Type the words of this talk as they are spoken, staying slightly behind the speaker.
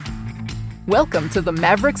Welcome to the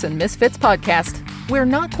Mavericks and Misfits podcast, where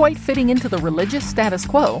not quite fitting into the religious status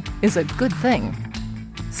quo is a good thing.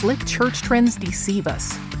 Slick church trends deceive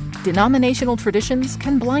us. Denominational traditions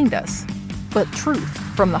can blind us. But truth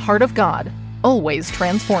from the heart of God always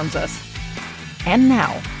transforms us. And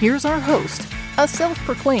now, here's our host, a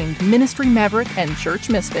self-proclaimed ministry maverick and church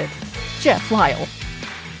misfit, Jeff Lyle.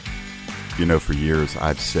 You know, for years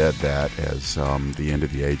I've said that as the end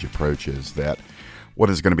of the age approaches, that what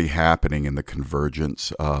is going to be happening in the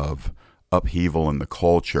convergence of upheaval in the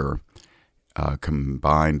culture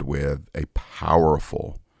combined with a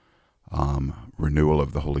powerful renewal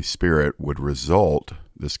of the Holy Spirit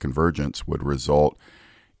this convergence would result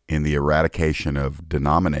in the eradication of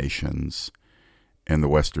denominations in the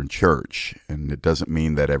Western Church. And it doesn't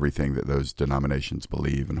mean that everything that those denominations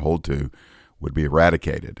believe and hold to would be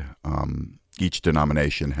eradicated. Each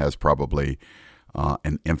denomination has probably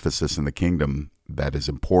an emphasis in the kingdom that is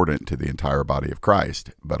important to the entire body of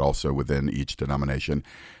Christ, but also within each denomination,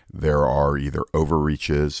 there are either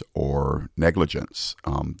overreaches or negligence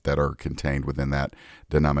that are contained within that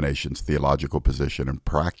denomination's theological position and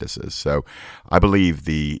practices. So I believe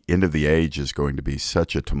the end of the age is going to be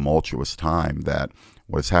such a tumultuous time that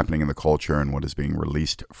what is happening in the culture and what is being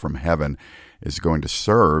released from heaven is going to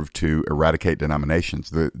serve to eradicate denominations.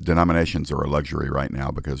 The denominations are a luxury right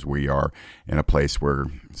now because we are in a place where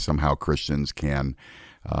somehow Christians can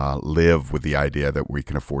live with the idea that we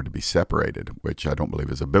can afford to be separated, which I don't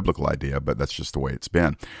believe is a biblical idea, but that's just the way it's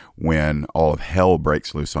been. When all of hell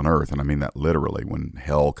breaks loose on earth, and I mean that literally, when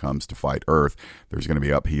hell comes to fight earth, there's going to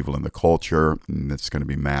be upheaval in the culture, and it's going to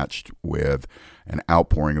be matched with an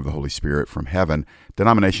outpouring of the Holy Spirit from heaven.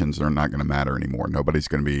 Denominations are not going to matter anymore. Nobody's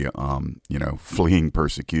going to be, fleeing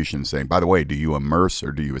persecution, saying, by the way, do you immerse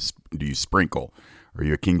or do you sprinkle? Are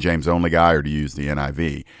you a King James only guy or do you use the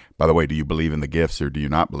NIV? By the way, do you believe in the gifts or do you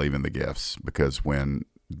not believe in the gifts? Because when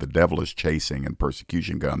the devil is chasing and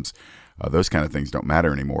persecution comes, those kind of things don't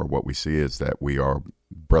matter anymore. What we see is that we are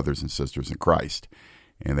brothers and sisters in Christ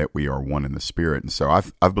and that we are one in the Spirit. And so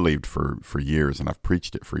I've believed for years, and I've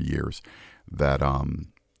preached it for years, that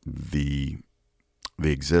the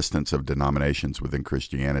existence of denominations within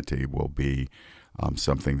Christianity will be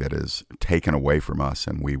something that is taken away from us,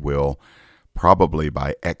 and we will probably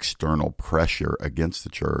by external pressure against the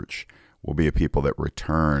church, will be a people that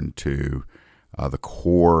return to the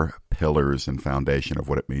core pillars and foundation of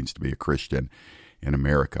what it means to be a Christian in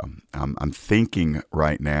America. I'm thinking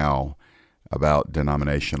right now about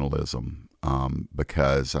denominationalism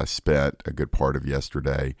because I spent a good part of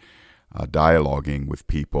yesterday dialoguing with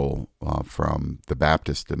people from the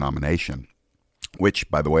Baptist denomination,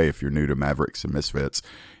 which, by the way, if you're new to Mavericks and Misfits,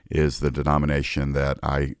 is the denomination that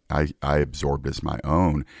I absorbed as my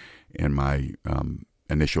own in my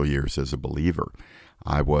initial years as a believer.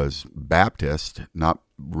 I was Baptist, not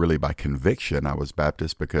really by conviction. I was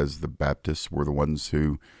Baptist because the Baptists were the ones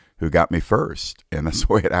who got me first, and that's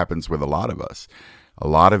the way it happens with a lot of us. A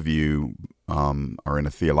lot of you are in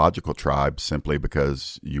a theological tribe simply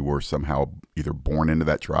because you were somehow either born into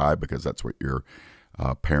that tribe because that's what your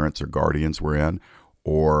parents or guardians were in,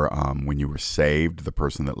 or when you were saved, the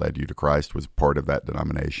person that led you to Christ was part of that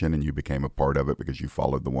denomination and you became a part of it because you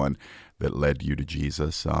followed the one that led you to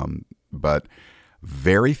Jesus. But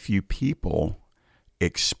very few people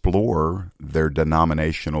explore their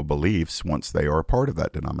denominational beliefs once they are a part of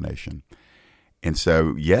that denomination. And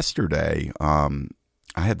so yesterday, I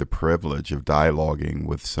had the privilege of dialoguing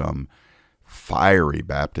with some fiery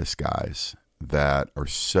Baptist guys that are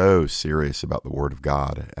so serious about the Word of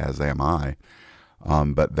God, as am I,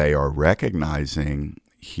 but they are recognizing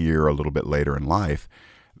here a little bit later in life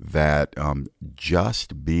that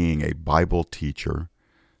just being a Bible teacher,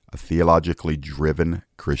 a theologically driven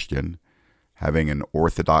Christian, having an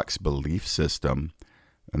orthodox belief system,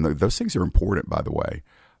 and those things are important, by the way,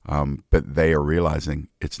 but they are realizing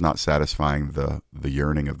it's not satisfying the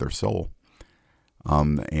yearning of their soul.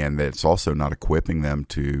 And it's also not equipping them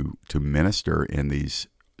to minister in these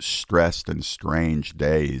stressed and strange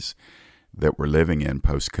days that we're living in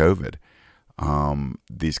post-COVID.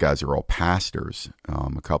 These guys are all pastors,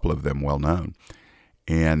 a couple of them well-known.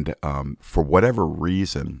 And for whatever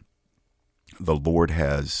reason, the Lord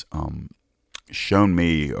has shown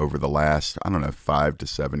me over the last, 5 to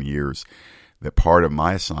 7 years, that part of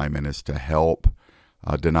my assignment is to help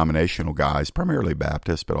denominational guys, primarily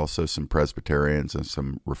Baptists, but also some Presbyterians and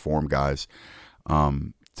some Reformed guys,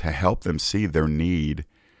 to help them see their need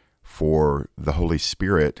for the Holy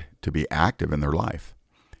Spirit to be active in their life.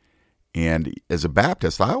 And as a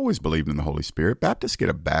Baptist, I always believed in the Holy Spirit. Baptists get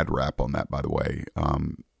a bad rap on that, by the way.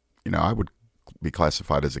 I would be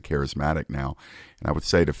classified as a charismatic now. And I would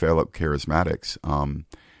say to fellow charismatics,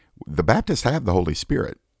 the Baptists have the Holy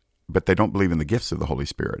Spirit, but they don't believe in the gifts of the Holy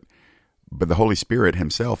Spirit. But the Holy Spirit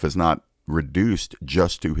himself is not reduced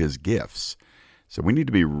just to his gifts. So we need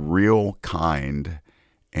to be real kind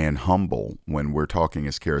and humble when we're talking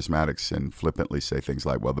as charismatics and flippantly say things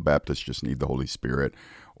like, well, the Baptists just need the Holy Spirit,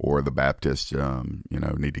 or the Baptists,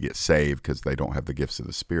 need to get saved because they don't have the gifts of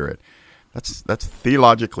the Spirit. That's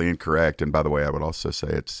theologically incorrect. And by the way, I would also say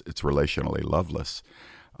it's relationally loveless.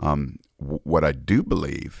 What I do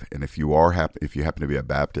believe, and if you happen to be a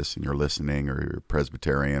Baptist and you're listening, or you're a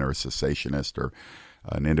Presbyterian or a cessationist, or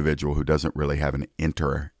an individual who doesn't really have an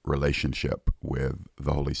interrelationship with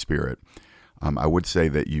the Holy Spirit, I would say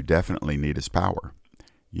that you definitely need his power.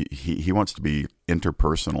 He wants to be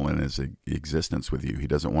interpersonal in his existence with you. He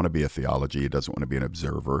doesn't want to be a theology. He doesn't want to be an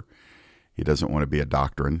observer. He doesn't want to be a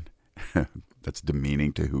doctrine. That's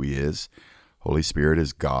demeaning to who he is. Holy Spirit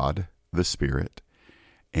is God, the Spirit,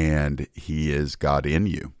 and he is God in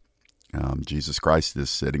you. Jesus Christ is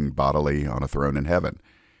sitting bodily on a throne in heaven.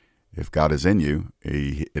 If God is in you,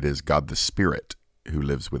 it is God the Spirit who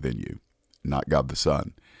lives within you, not God the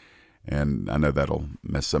Son. And I know that'll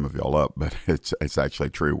mess some of y'all up, but it's actually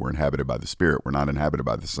true. We're inhabited by the Spirit. We're not inhabited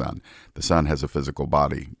by the Son. The Son has a physical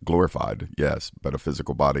body, glorified, yes, but a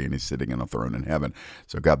physical body, and he's sitting on a throne in heaven.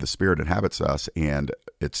 So God the Spirit inhabits us, and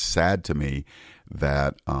it's sad to me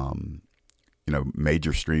that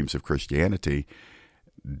major streams of Christianity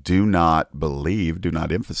do not believe, do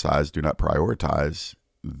not emphasize, do not prioritize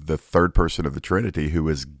the third person of the Trinity, who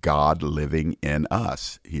is God living in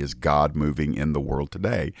us. He is God moving in the world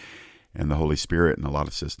today. And the Holy Spirit, in a lot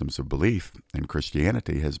of systems of belief in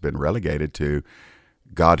Christianity, has been relegated to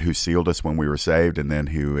God who sealed us when we were saved, and then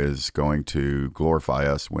who is going to glorify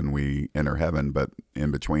us when we enter heaven. But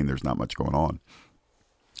in between, there's not much going on.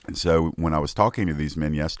 And so when I was talking to these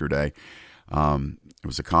men yesterday, it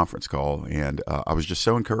was a conference call, and I was just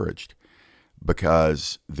so encouraged,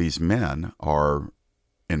 because these men are,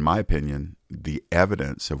 in my opinion, the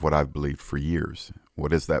evidence of what I've believed for years.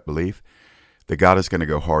 What is that belief? That God is going to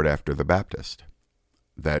go hard after the Baptist.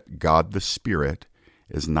 That God the Spirit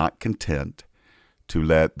is not content to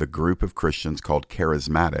let the group of Christians called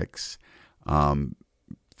Charismatics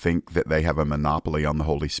think that they have a monopoly on the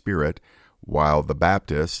Holy Spirit, while the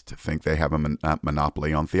Baptists think they have a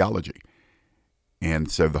monopoly on theology. And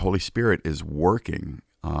so the Holy Spirit is working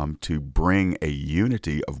to bring a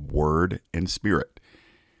unity of word and spirit.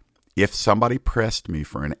 If somebody pressed me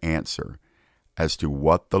for an answer as to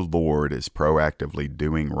what the Lord is proactively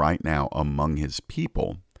doing right now among his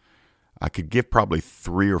people, I could give probably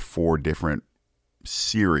 3 or 4 different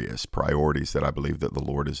serious priorities that I believe that the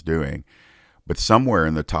Lord is doing. But somewhere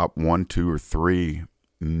in the top 1, 2, or 3,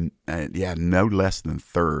 no less than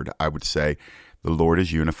third, I would say the Lord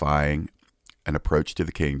is unifying an approach to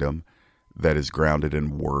the kingdom that is grounded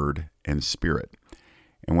in word and spirit.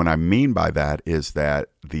 And what I mean by that is that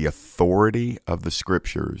the authority of the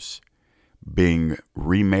Scriptures being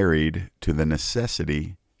remarried to the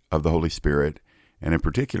necessity of the Holy Spirit, and in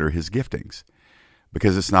particular his giftings.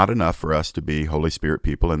 Because it's not enough for us to be Holy Spirit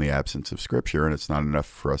people in the absence of Scripture, and it's not enough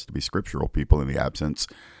for us to be scriptural people in the absence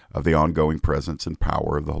of the ongoing presence and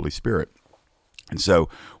power of the Holy Spirit. And so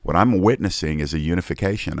what I'm witnessing is a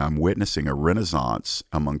unification. I'm witnessing a renaissance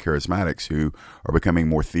among charismatics who are becoming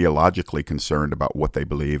more theologically concerned about what they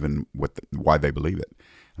believe and why they believe it.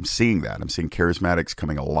 I'm seeing that. I'm seeing charismatics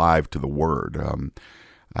coming alive to the Word.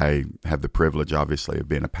 I have the privilege, obviously, of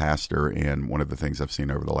being a pastor, and one of the things I've seen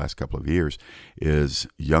over the last couple of years is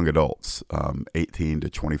young adults, 18 to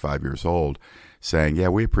 25 years old, saying, yeah,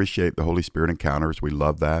 we appreciate the Holy Spirit encounters. We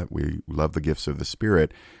love that. We love the gifts of the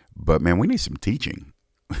Spirit. But, man, we need some teaching.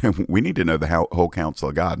 We need to know the whole counsel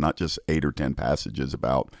of God, not just 8 or 10 passages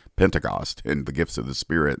about Pentecost and the gifts of the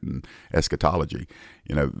Spirit and eschatology.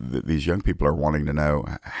 These young people are wanting to know,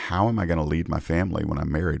 how am I going to lead my family when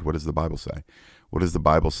I'm married? What does the Bible say? What does the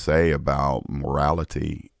Bible say about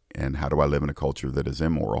morality, and how do I live in a culture that is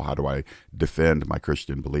immoral? How do I defend my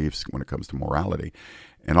Christian beliefs when it comes to morality?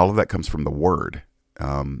 And all of that comes from the Word.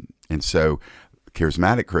 And so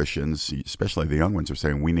charismatic Christians, especially the young ones, are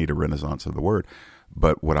saying we need a renaissance of the Word.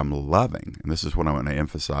 But what I'm loving, and this is what I want to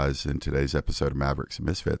emphasize in today's episode of Mavericks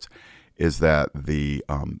Misfits, is that the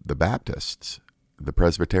Baptists, the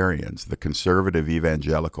Presbyterians, the conservative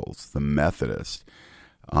evangelicals, the Methodists,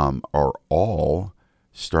 are all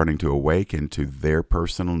starting to awaken to their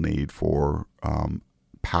personal need for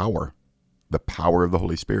power, the power of the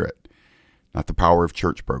Holy Spirit, not the power of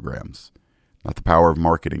church programs, not the power of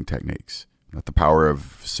marketing techniques, not the power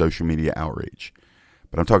of social media outreach,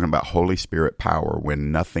 But I'm talking about Holy Spirit power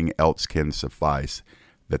when nothing else can suffice,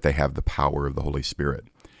 that they have the power of the Holy Spirit.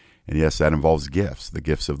 And yes, that involves gifts, the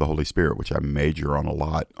gifts of the Holy Spirit, which I major on a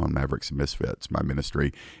lot on Mavericks Misfits. My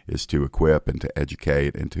ministry is to equip and to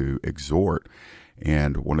educate and to exhort.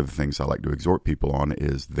 And one of the things I like to exhort people on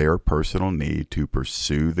is their personal need to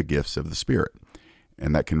pursue the gifts of the Spirit.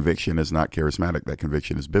 And that conviction is not charismatic. That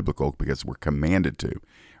conviction is biblical because we're commanded to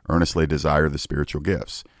earnestly desire the spiritual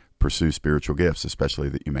gifts, pursue spiritual gifts, especially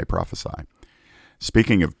that you may prophesy.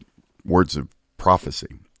 Speaking of words of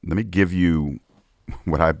prophecy, let me give you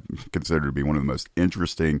what I consider to be one of the most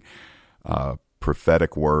interesting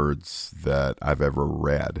prophetic words that I've ever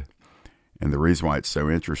read. And the reason why it's so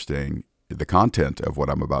interesting, the content of what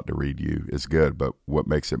I'm about to read you is good, but what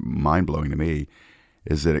makes it mind-blowing to me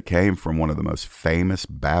is that it came from one of the most famous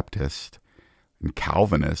Baptists and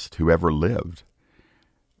Calvinists who ever lived.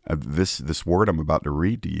 This word I'm about to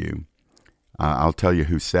read to you, I'll tell you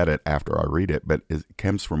who said it after I read it, but it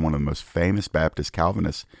comes from one of the most famous Baptist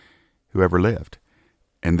Calvinists who ever lived.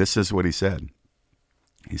 And this is what he said.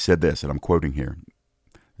 He said this, and I'm quoting here.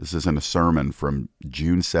 This is in a sermon from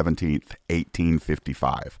June 17th,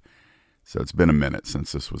 1855. So it's been a minute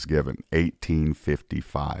since this was given,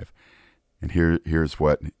 1855. And here's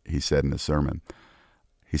what he said in the sermon.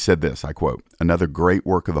 He said this, I quote, "Another great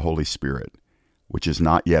work of the Holy Spirit, which is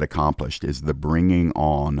not yet accomplished, is the bringing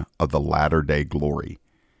on of the latter-day glory.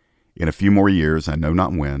 In a few more years, I know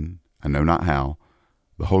not when, I know not how,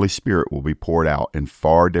 the Holy Spirit will be poured out in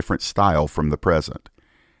far different style from the present.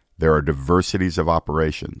 There are diversities of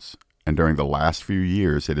operations, and during the last few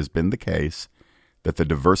years it has been the case that the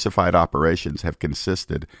diversified operations have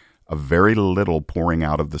consisted of very little pouring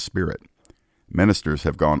out of the Spirit. Ministers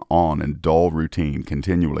have gone on in dull routine,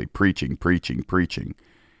 continually preaching,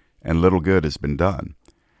 and little good has been done.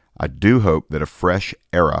 I do hope that a fresh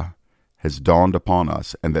era has dawned upon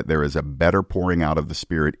us, and that there is a better pouring out of the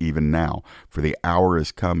Spirit even now, for the hour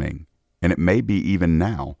is coming, and it may be even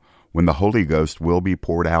now, when the Holy Ghost will be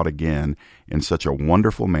poured out again in such a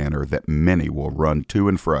wonderful manner that many will run to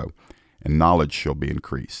and fro, and knowledge shall be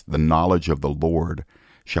increased. The knowledge of the Lord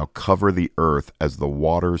shall cover the earth as the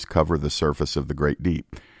waters cover the surface of the great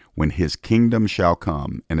deep, when his kingdom shall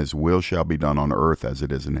come, and his will shall be done on earth as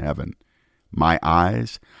it is in heaven. My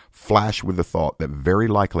eyes flash with the thought that very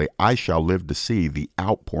likely I shall live to see the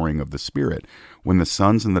outpouring of the Spirit, when the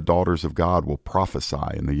sons and the daughters of God will prophesy,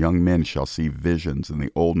 and the young men shall see visions, and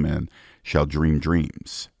the old men shall dream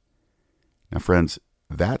dreams." Now, friends,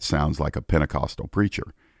 that sounds like a Pentecostal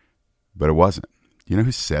preacher, but it wasn't. You know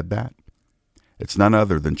who said that? It's none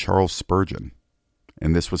other than Charles Spurgeon.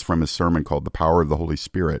 And this was from his sermon called The Power of the Holy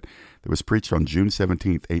Spirit that was preached on June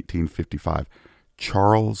 17th, 1855.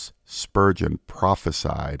 Charles Spurgeon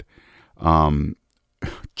prophesied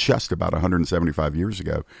just about 175 years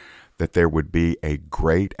ago that there would be a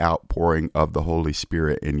great outpouring of the Holy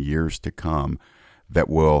Spirit in years to come that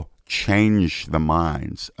will change the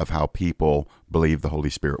minds of how people believe the Holy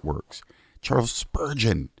Spirit works. Charles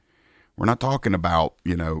Spurgeon. We're not talking about,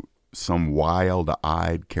 some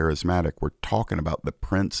wild-eyed charismatic. We're talking about the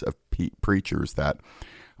prince of preachers, that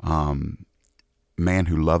man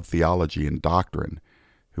who loved theology and doctrine,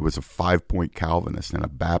 who was a 5-point Calvinist and a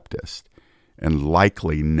Baptist, and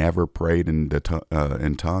likely never prayed in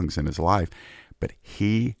tongues in his life. But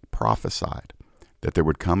he prophesied that there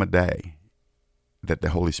would come a day that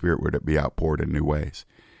the Holy Spirit would be outpoured in new ways.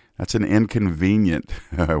 That's an inconvenient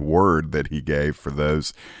word that he gave for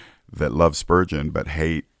those that love Spurgeon but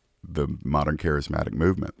hate the modern charismatic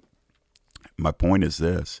movement. My point is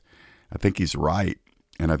this. I think he's right,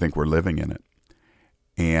 and I think we're living in it.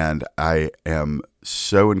 And I am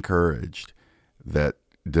so encouraged that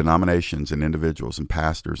denominations and individuals and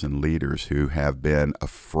pastors and leaders who have been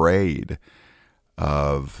afraid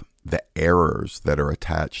of the errors that are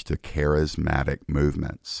attached to charismatic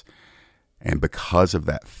movements, and because of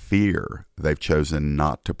that fear, they've chosen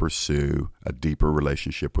not to pursue a deeper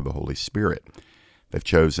relationship with the Holy Spirit. They've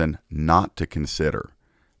chosen not to consider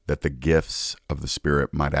that the gifts of the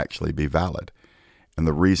Spirit might actually be valid. And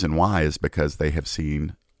the reason why is because they have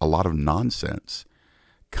seen a lot of nonsense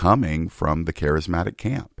coming from the charismatic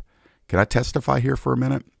camp. Can I testify here for a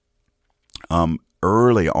minute?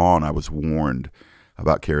 Early on, I was warned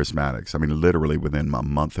about charismatics. I mean, literally within a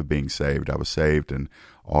month of being saved. I was saved in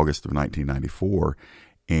August of 1994.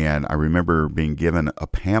 And I remember being given a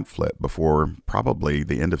pamphlet before probably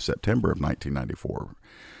the end of September of 1994.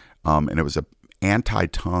 And it was an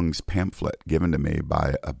anti-tongues pamphlet given to me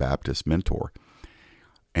by a Baptist mentor.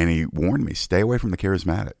 And he warned me, stay away from the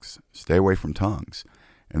charismatics, stay away from tongues.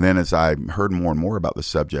 And then as I heard more and more about the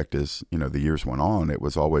subject as, the years went on, it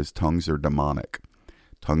was always tongues are demonic.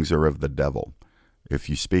 Tongues are of the devil. If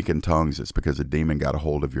you speak in tongues, it's because a demon got a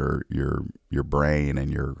hold of your brain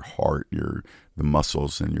and your heart, the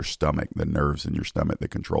muscles in your stomach, the nerves in your stomach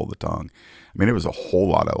that control the tongue. I mean, it was a whole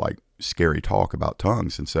lot of like scary talk about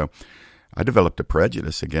tongues. And so I developed a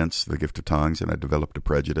prejudice against the gift of tongues, and I developed a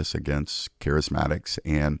prejudice against charismatics,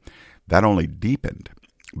 and that only deepened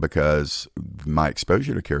because my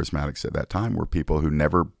exposure to charismatics at that time were people who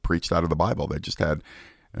never preached out of the Bible. They just had,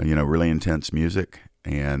 really intense music,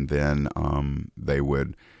 and then they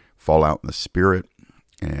would fall out in the spirit,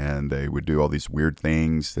 and they would do all these weird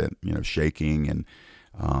things that, shaking and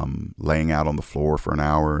laying out on the floor for an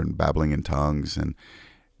hour and babbling in tongues. And,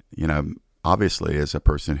 obviously, as a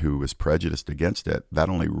person who was prejudiced against it, that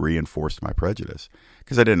only reinforced my prejudice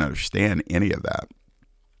because I didn't understand any of that.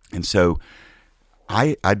 And so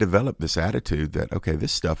I developed this attitude that, okay,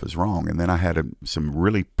 this stuff is wrong. And then I had some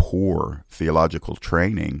really poor theological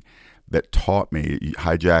training that taught me,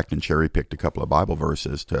 hijacked and cherry-picked a couple of Bible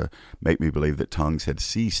verses to make me believe that tongues had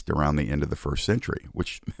ceased around the end of the first century,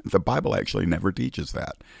 which the Bible actually never teaches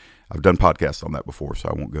that. I've done podcasts on that before, so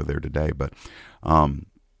I won't go there today. But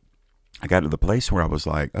I got to the place where I was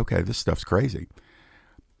like, okay, this stuff's crazy.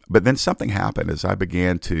 But then something happened as I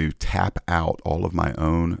began to tap out all of my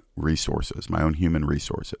own resources, my own human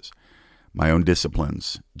resources. My own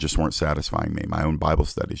disciplines just weren't satisfying me. My own Bible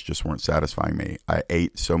studies just weren't satisfying me. I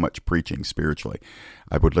ate so much preaching spiritually.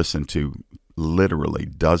 I would listen to literally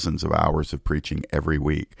dozens of hours of preaching every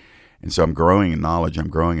week. And so I'm growing in knowledge, but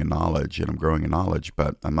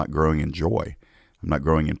I'm not growing in joy. I'm not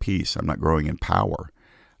growing in peace. I'm not growing in power.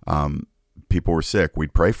 People were sick.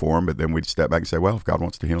 We'd pray for them, but then we'd step back and say, well, if God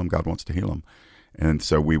wants to heal them, God wants to heal them. And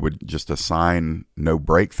so we would just assign no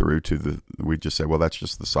breakthrough we'd just say, well, that's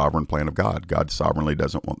just the sovereign plan of God. God sovereignly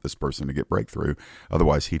doesn't want this person to get breakthrough.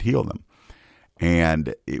 Otherwise, he'd heal them.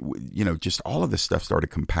 And, just all of this stuff started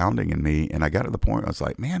compounding in me. And I got to the point where I was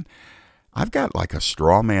like, man, I've got like a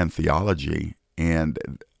straw man theology, and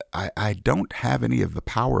I don't have any of the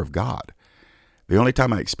power of God. The only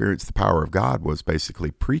time I experienced the power of God was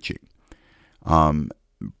basically preaching.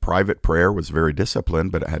 Private prayer was very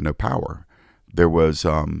disciplined, but it had no power. There was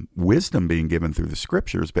wisdom being given through the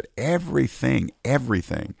scriptures, but everything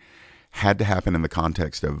had to happen in the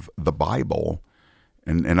context of the Bible.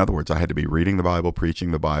 And in other words, I had to be reading the Bible,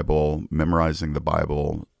 preaching the Bible, memorizing the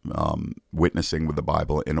Bible, witnessing with the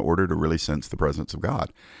Bible in order to really sense the presence of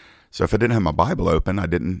God. So if I didn't have my Bible open, I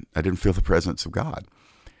didn't feel the presence of God.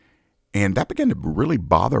 And that began to really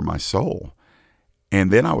bother my soul.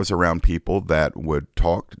 And then I was around people that would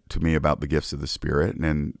talk to me about the gifts of the Spirit,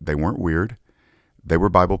 and they weren't weird. They were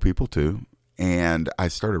Bible people too. And I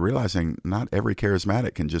started realizing not every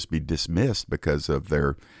charismatic can just be dismissed because of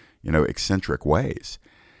their, eccentric ways.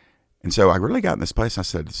 And so I really got in this place. I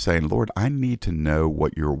started saying, Lord, I need to know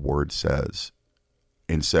what your word says.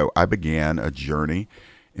 And so I began a journey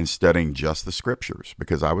in studying just the scriptures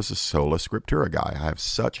because I was a sola scriptura guy. I have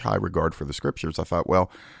such high regard for the scriptures. I thought,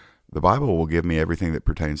 well, the Bible will give me everything that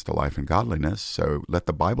pertains to life and godliness, so let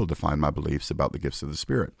the Bible define my beliefs about the gifts of the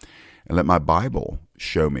Spirit. And let my Bible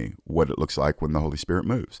show me what it looks like when the Holy Spirit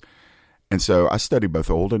moves. And so I studied both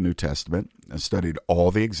Old and New Testament. I studied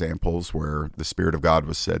all the examples where the Spirit of God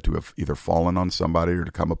was said to have either fallen on somebody or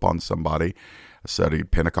to come upon somebody. I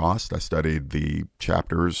studied Pentecost. I studied the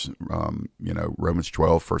chapters, Romans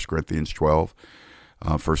 12, 1 Corinthians 12,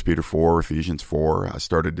 1 Peter 4, Ephesians 4. I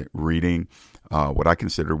started reading what I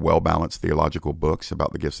considered well-balanced theological books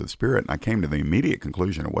about the gifts of the Spirit. And I came to the immediate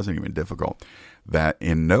conclusion, it wasn't even difficult, that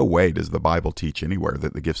in no way does the Bible teach anywhere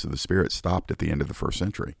that the gifts of the Spirit stopped at the end of the first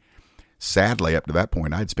century. Sadly, up to that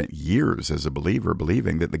point, I'd spent years as a believer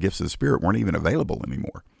believing that the gifts of the Spirit weren't even available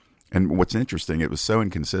anymore. And what's interesting, it was so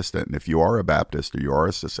inconsistent. And if you are a Baptist or you are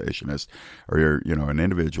a cessationist or you're, an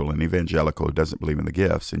individual, an evangelical who doesn't believe in the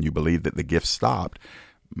gifts, and you believe that the gifts stopped,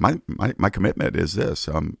 my commitment is this.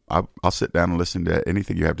 I'll sit down and listen to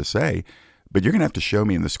anything you have to say, but you're going to have to show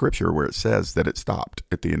me in the scripture where it says that it stopped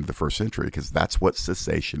at the end of the first century, because that's what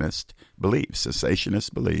cessationists believe.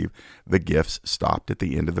 Cessationists believe the gifts stopped at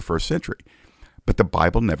the end of the first century. But the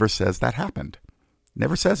Bible never says that happened.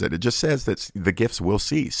 Never says it. It just says that the gifts will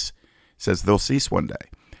cease. It says they'll cease one day.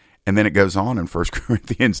 And then it goes on in 1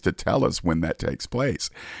 Corinthians to tell us when that takes place.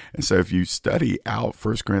 And so if you study out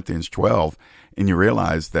 1 Corinthians 12 and you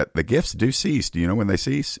realize that the gifts do cease, do you know when they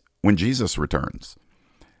cease? When Jesus returns.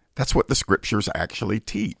 That's what the scriptures actually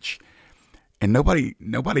teach. And nobody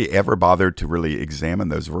ever bothered to really examine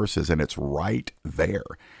those verses, and it's right there.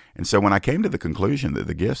 And so when I came to the conclusion that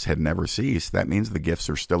the gifts had never ceased, that means the gifts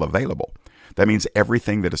are still available. That means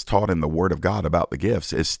everything that is taught in the Word of God about the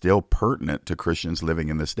gifts is still pertinent to Christians living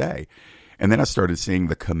in this day. And then I started seeing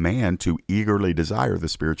the command to eagerly desire the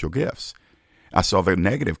spiritual gifts. I saw the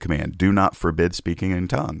negative command, do not forbid speaking in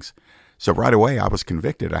tongues. So right away, I was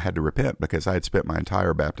convicted. I had to repent because I had spent my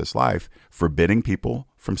entire Baptist life forbidding people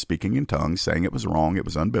from speaking in tongues, saying it was wrong, it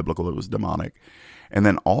was unbiblical, it was demonic. And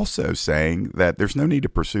then also saying that there's no need to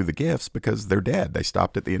pursue the gifts because they're dead. They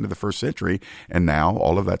stopped at the end of the first century, and now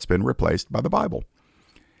all of that's been replaced by the Bible.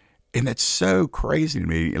 And that's so crazy to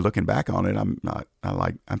me. Looking back on it,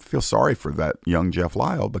 I feel sorry for that young Jeff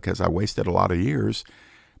Lyle because I wasted a lot of years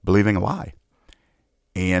believing a lie.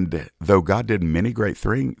 And though God did many great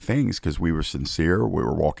things because we were sincere, we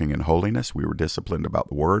were walking in holiness, we were disciplined about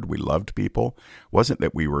the word, we loved people, it wasn't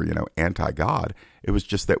that we were, anti-God. It was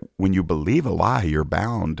just that when you believe a lie, you're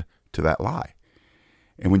bound to that lie.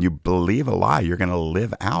 And when you believe a lie, you're going to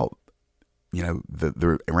live out,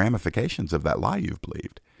 the ramifications of that lie you've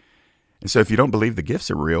believed. And so if you don't believe the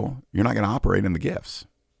gifts are real, you're not going to operate in the gifts.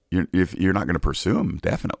 You're not going to pursue them,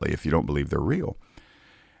 definitely, if you don't believe they're real.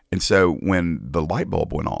 And so when the light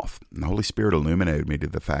bulb went off, and the Holy Spirit illuminated me to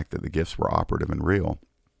the fact that the gifts were operative and real,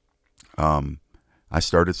 I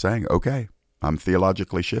started saying, okay, I'm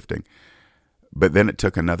theologically shifting. But then it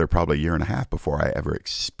took another probably year and a half before I ever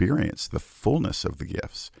experienced the fullness of the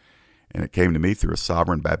gifts. And it came to me through a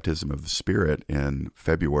sovereign baptism of the Spirit in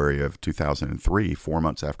February of 2003, 4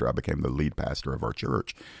 months after I became the lead pastor of our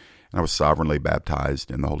church. And I was sovereignly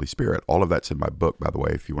baptized in the Holy Spirit. All of that's in my book, by the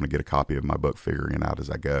way. If you want to get a copy of my book, Figuring It Out As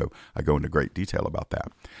I go into great detail about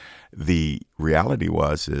that. The reality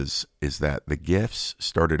is that the gifts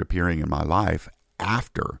started appearing in my life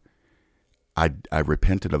after I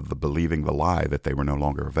repented of believing the lie that they were no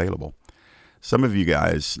longer available. Some of you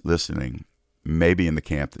guys listening may be in the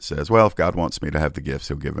camp that says, well, if God wants me to have the gifts,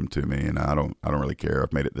 he'll give them to me, and I don't really care.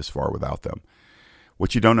 I've made it this far without them.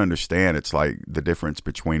 What you don't understand, it's like the difference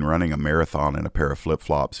between running a marathon in a pair of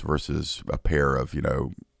flip-flops versus a pair of,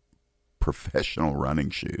 professional running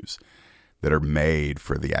shoes that are made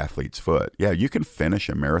for the athlete's foot. Yeah, you can finish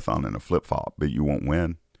a marathon in a flip-flop, but you won't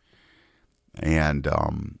win. And,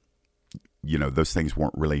 those things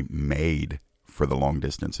weren't really made for the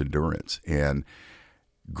long-distance endurance. And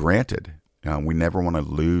granted, we never want to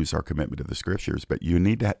lose our commitment to the Scriptures, but you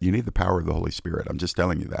need the power of the Holy Spirit. I'm just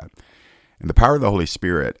telling you that. And the power of the Holy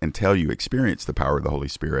Spirit, until you experience the power of the Holy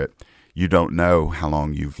Spirit, you don't know how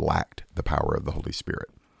long you've lacked the power of the Holy Spirit.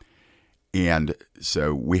 And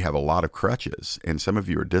so we have a lot of crutches, and some of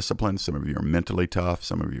you are disciplined, some of you are mentally tough,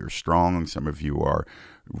 some of you are strong, some of you are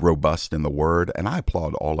robust in the Word, and I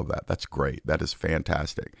applaud all of that. That's great. That is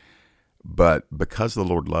fantastic. But because the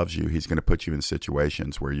Lord loves you, he's going to put you in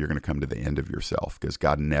situations where you're going to come to the end of yourself, because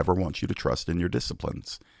God never wants you to trust in your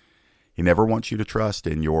disciplines. He never wants you to trust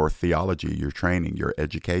in your theology, your training, your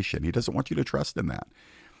education. He doesn't want you to trust in that,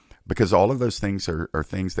 because all of those things are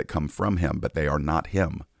things that come from him, but they are not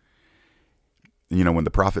him. When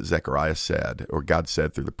the prophet Zechariah said, or God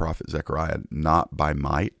said through the prophet Zechariah, not by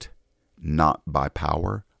might, not by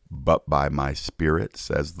power, but by my Spirit,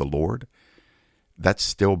 says the Lord, that's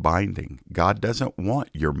still binding. God doesn't want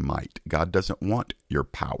your might. God doesn't want your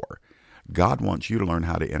power. God wants you to learn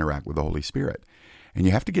how to interact with the Holy Spirit. And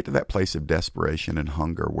you have to get to that place of desperation and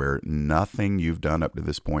hunger where nothing you've done up to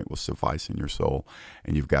this point will suffice in your soul.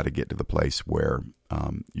 And you've got to get to the place where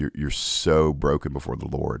you're so broken before the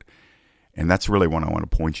Lord. And that's really what I want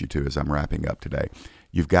to point you to as I'm wrapping up today.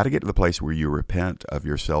 You've got to get to the place where you repent of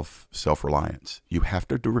your self-reliance. You have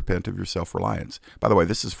to repent of your self-reliance. By the way,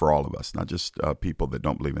 this is for all of us, not just people that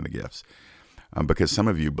don't believe in the gifts. Because some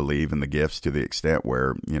of you believe in the gifts to the extent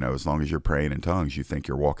where, as long as you're praying in tongues, you think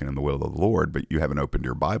you're walking in the will of the Lord, but you haven't opened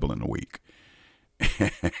your Bible in a week.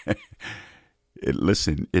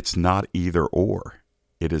 Listen, it's not either or.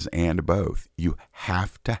 It is and both. You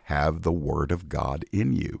have to have the Word of God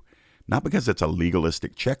in you. Not because it's a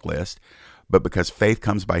legalistic checklist, but because faith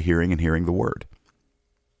comes by hearing and hearing the Word.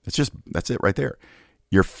 That's it right there.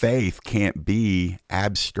 Your faith can't be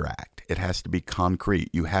abstract. It has to be concrete.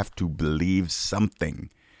 You have to believe something.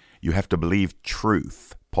 You have to believe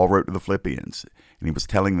truth. Paul wrote to the Philippians, and he was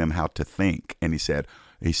telling them how to think. And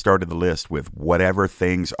he started the list with whatever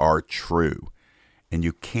things are true. And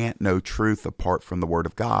you can't know truth apart from the Word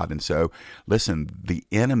of God. And so, listen, the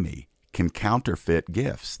enemy can counterfeit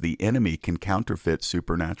gifts. The enemy can counterfeit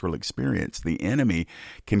supernatural experience. The enemy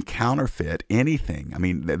can counterfeit anything. I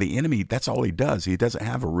mean, the enemy, that's all he does. He doesn't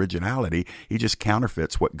have originality. He just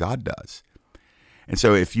counterfeits what God does. And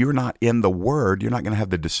so if you're not in the Word, you're not going to have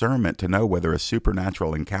the discernment to know whether a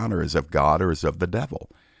supernatural encounter is of God or is of the devil.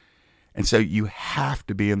 And so you have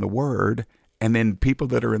to be in the Word, and then people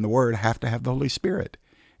that are in the Word have to have the Holy Spirit.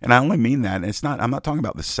 And I only mean that, I'm not talking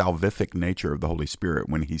about the salvific nature of the Holy Spirit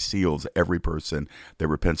when he seals every person that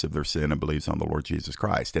repents of their sin and believes on the Lord Jesus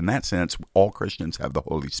Christ. In that sense, all Christians have the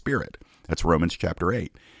Holy Spirit. That's Romans chapter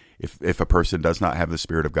 8. If a person does not have the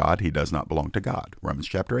Spirit of God, he does not belong to God. Romans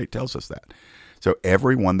chapter 8 tells us that. So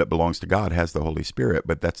everyone that belongs to God has the Holy Spirit,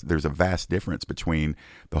 but there's a vast difference between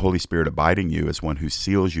the Holy Spirit abiding you as one who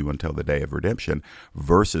seals you until the day of redemption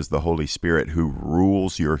versus the Holy Spirit who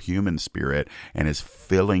rules your human spirit and is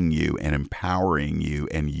filling you and empowering you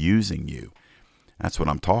and using you. That's what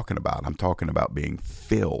I'm talking about. I'm talking about being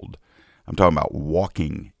filled. I'm talking about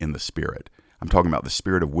walking in the Spirit. I'm talking about the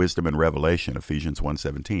spirit of wisdom and revelation, Ephesians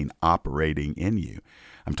 1:17, operating in you.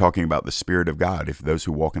 I'm talking about the Spirit of God. If those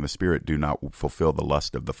who walk in the Spirit do not fulfill the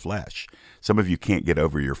lust of the flesh. Some of you can't get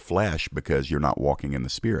over your flesh because you're not walking in the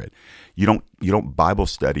Spirit. You don't Bible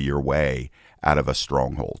study your way out of a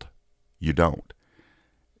stronghold. You don't.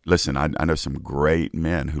 Listen, I know some great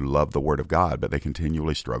men who love the Word of God, but they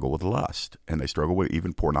continually struggle with lust, and they struggle with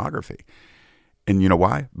even pornography. And you know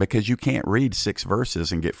why? Because you can't read 6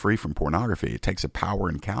 verses and get free from pornography. It takes a power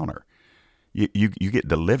encounter. You get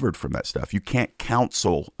delivered from that stuff. You can't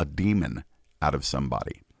counsel a demon out of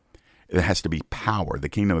somebody. It has to be power. The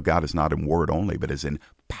kingdom of God is not in word only, but is in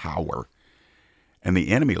power. And the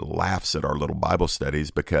enemy laughs at our little Bible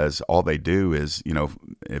studies because all they do is,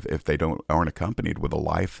 if they aren't accompanied with a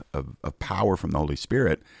life of power from the Holy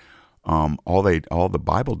Spirit, all the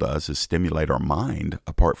Bible does is stimulate our mind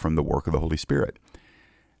apart from the work of the Holy Spirit.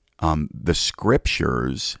 The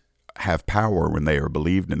Scriptures have power when they are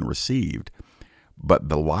believed and received, but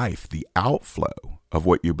the life, the outflow of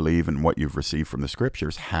what you believe and what you've received from the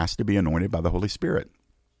Scriptures has to be anointed by the Holy Spirit.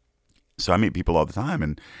 So I meet people all the time,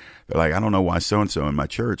 and they're like, I don't know why so-and-so in my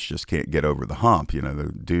church just can't get over the hump.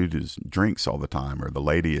 The dude drinks all the time, or the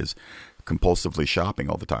lady is compulsively shopping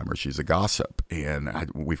all the time, or she's a gossip, and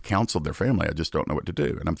we've counseled their family. I just don't know what to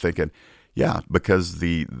do. And I'm thinking, yeah, because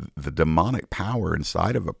the demonic power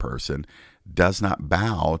inside of a person does not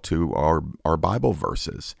bow to our Bible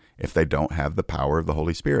verses if they don't have the power of the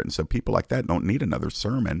Holy Spirit. And so people like that don't need another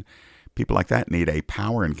sermon. People like that need a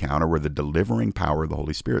power encounter where the delivering power of the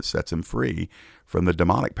Holy Spirit sets them free from the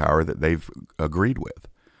demonic power that they've agreed with.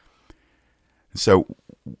 So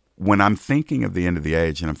when I'm thinking of the end of the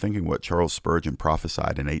age, and I'm thinking what Charles Spurgeon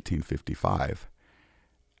prophesied in 1855,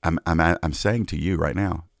 I'm saying to you right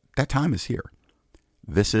now, that time is here.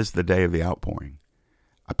 This is the day of the outpouring.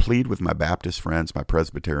 I plead with my Baptist friends, my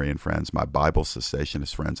Presbyterian friends, my Bible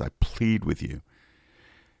cessationist friends. I plead with you.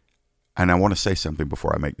 And I want to say something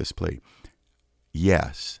before I make this plea.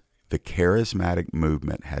 Yes, the charismatic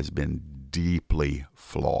movement has been deeply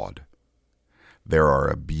flawed. There are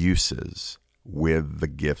abuses with the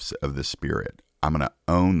gifts of the Spirit. I'm going to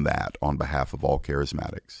own that on behalf of all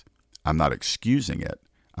charismatics. I'm not excusing it.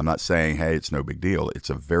 I'm not saying, hey, it's no big deal. It's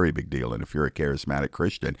a very big deal. And if you're a charismatic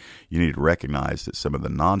Christian, you need to recognize that some of the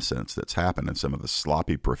nonsense that's happened and some of the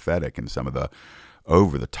sloppy prophetic and some of the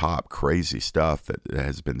over-the-top crazy stuff that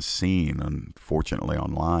has been seen, unfortunately,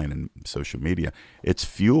 online and social media, it's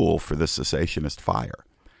fuel for the cessationist fire.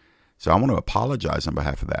 So I want to apologize on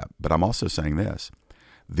behalf of that. But I'm also saying this.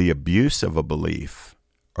 The abuse of a belief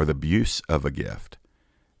or the abuse of a gift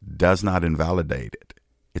does not invalidate it.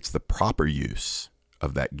 It's the proper use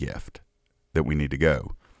of that gift that we need to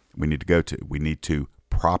go to. We need to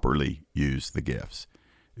properly use the gifts.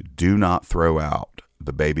 Do not throw out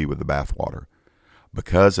the baby with the bathwater.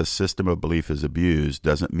 Because a system of belief is abused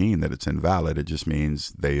doesn't mean that it's invalid. It just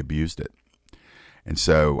means they abused it. And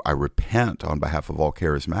so I repent on behalf of all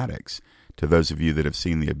charismatics to those of you that have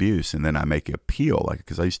seen the abuse, and then I make an appeal,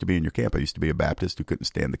 because I used to be in your camp. I used to be a Baptist who couldn't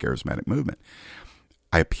stand the charismatic movement.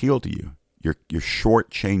 I appeal to you. You're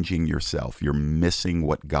shortchanging yourself. You're missing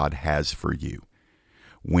what God has for you.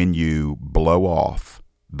 When you blow off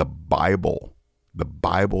the Bible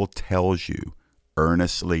tells you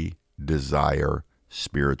earnestly desire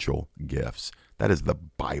spiritual gifts. That is the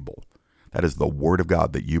Bible. That is the Word of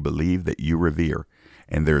God that you believe, that you revere.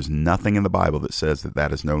 And there's nothing in the Bible that says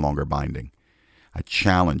that is no longer binding. I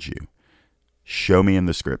challenge you. Show me in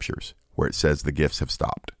the Scriptures where it says the gifts have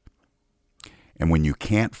stopped. And when you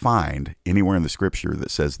can't find anywhere in the Scripture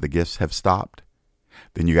that says the gifts have stopped,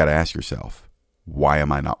 then you got to ask yourself, why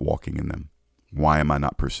am I not walking in them? Why am I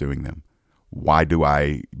not pursuing them? Why do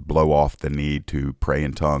I blow off the need to pray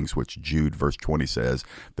in tongues, which Jude verse 20 says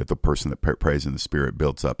that the person that prays in the Spirit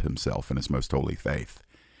builds up himself in his most holy faith?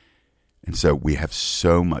 And so we have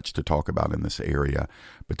so much to talk about in this area.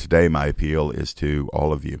 But today my appeal is to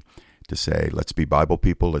all of you to say, let's be Bible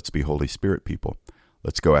people. Let's be Holy Spirit people.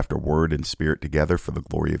 Let's go after word and spirit together for the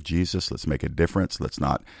glory of Jesus. Let's make a difference. Let's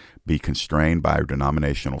not be constrained by our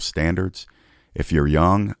denominational standards. If you're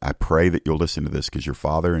young, I pray that you'll listen to this, because your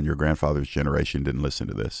father and your grandfather's generation didn't listen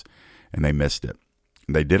to this, and they missed it.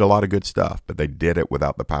 They did a lot of good stuff, but they did it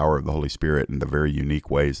without the power of the Holy Spirit in the very unique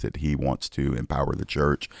ways that He wants to empower the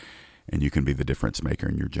church, and you can be the difference maker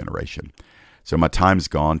in your generation. So my time's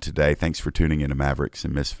gone today. Thanks for tuning in to Mavericks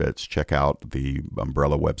and Misfits. Check out the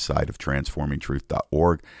umbrella website of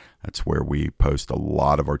transformingtruth.org. That's where we post a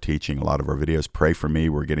lot of our teaching, a lot of our videos. Pray for me.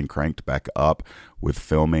 We're getting cranked back up with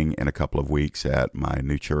filming in a couple of weeks at my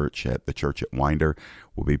new church, at the church at Winder.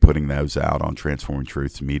 We'll be putting those out on Transforming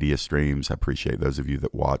Truth's media streams. I appreciate those of you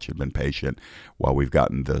that watch and been patient while we've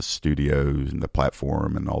gotten the studios and the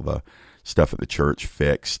platform and all the stuff at the church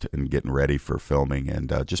fixed and getting ready for filming.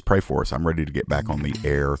 And just pray for us. I'm ready to get back on the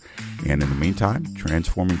air. And in the meantime,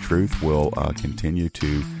 Transforming Truth will continue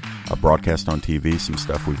to broadcast on TV some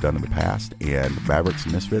stuff we've done in the past. And Mavericks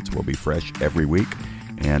and Misfits will be fresh every week.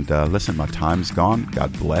 And listen, my time's gone.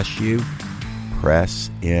 God bless you.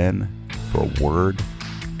 Press in for word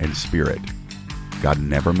and spirit. God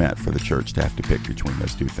never meant for the church to have to pick between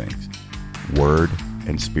those two things. Word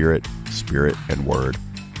and spirit, spirit and word.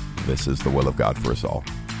 This is the will of God for us all.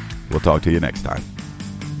 We'll talk to you next time.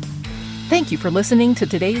 Thank you for listening to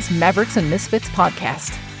today's Mavericks and Misfits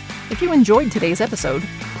podcast. If you enjoyed today's episode,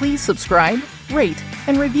 please subscribe, rate,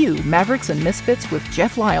 and review Mavericks and Misfits with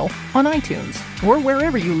Jeff Lyle on iTunes or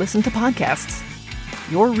wherever you listen to podcasts.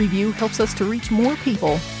 Your review helps us to reach more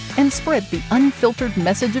people and spread the unfiltered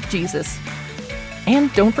message of Jesus.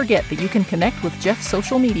 And don't forget that you can connect with Jeff's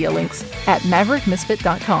social media links at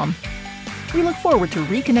maverickmisfit.com. We look forward to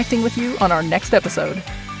reconnecting with you on our next episode.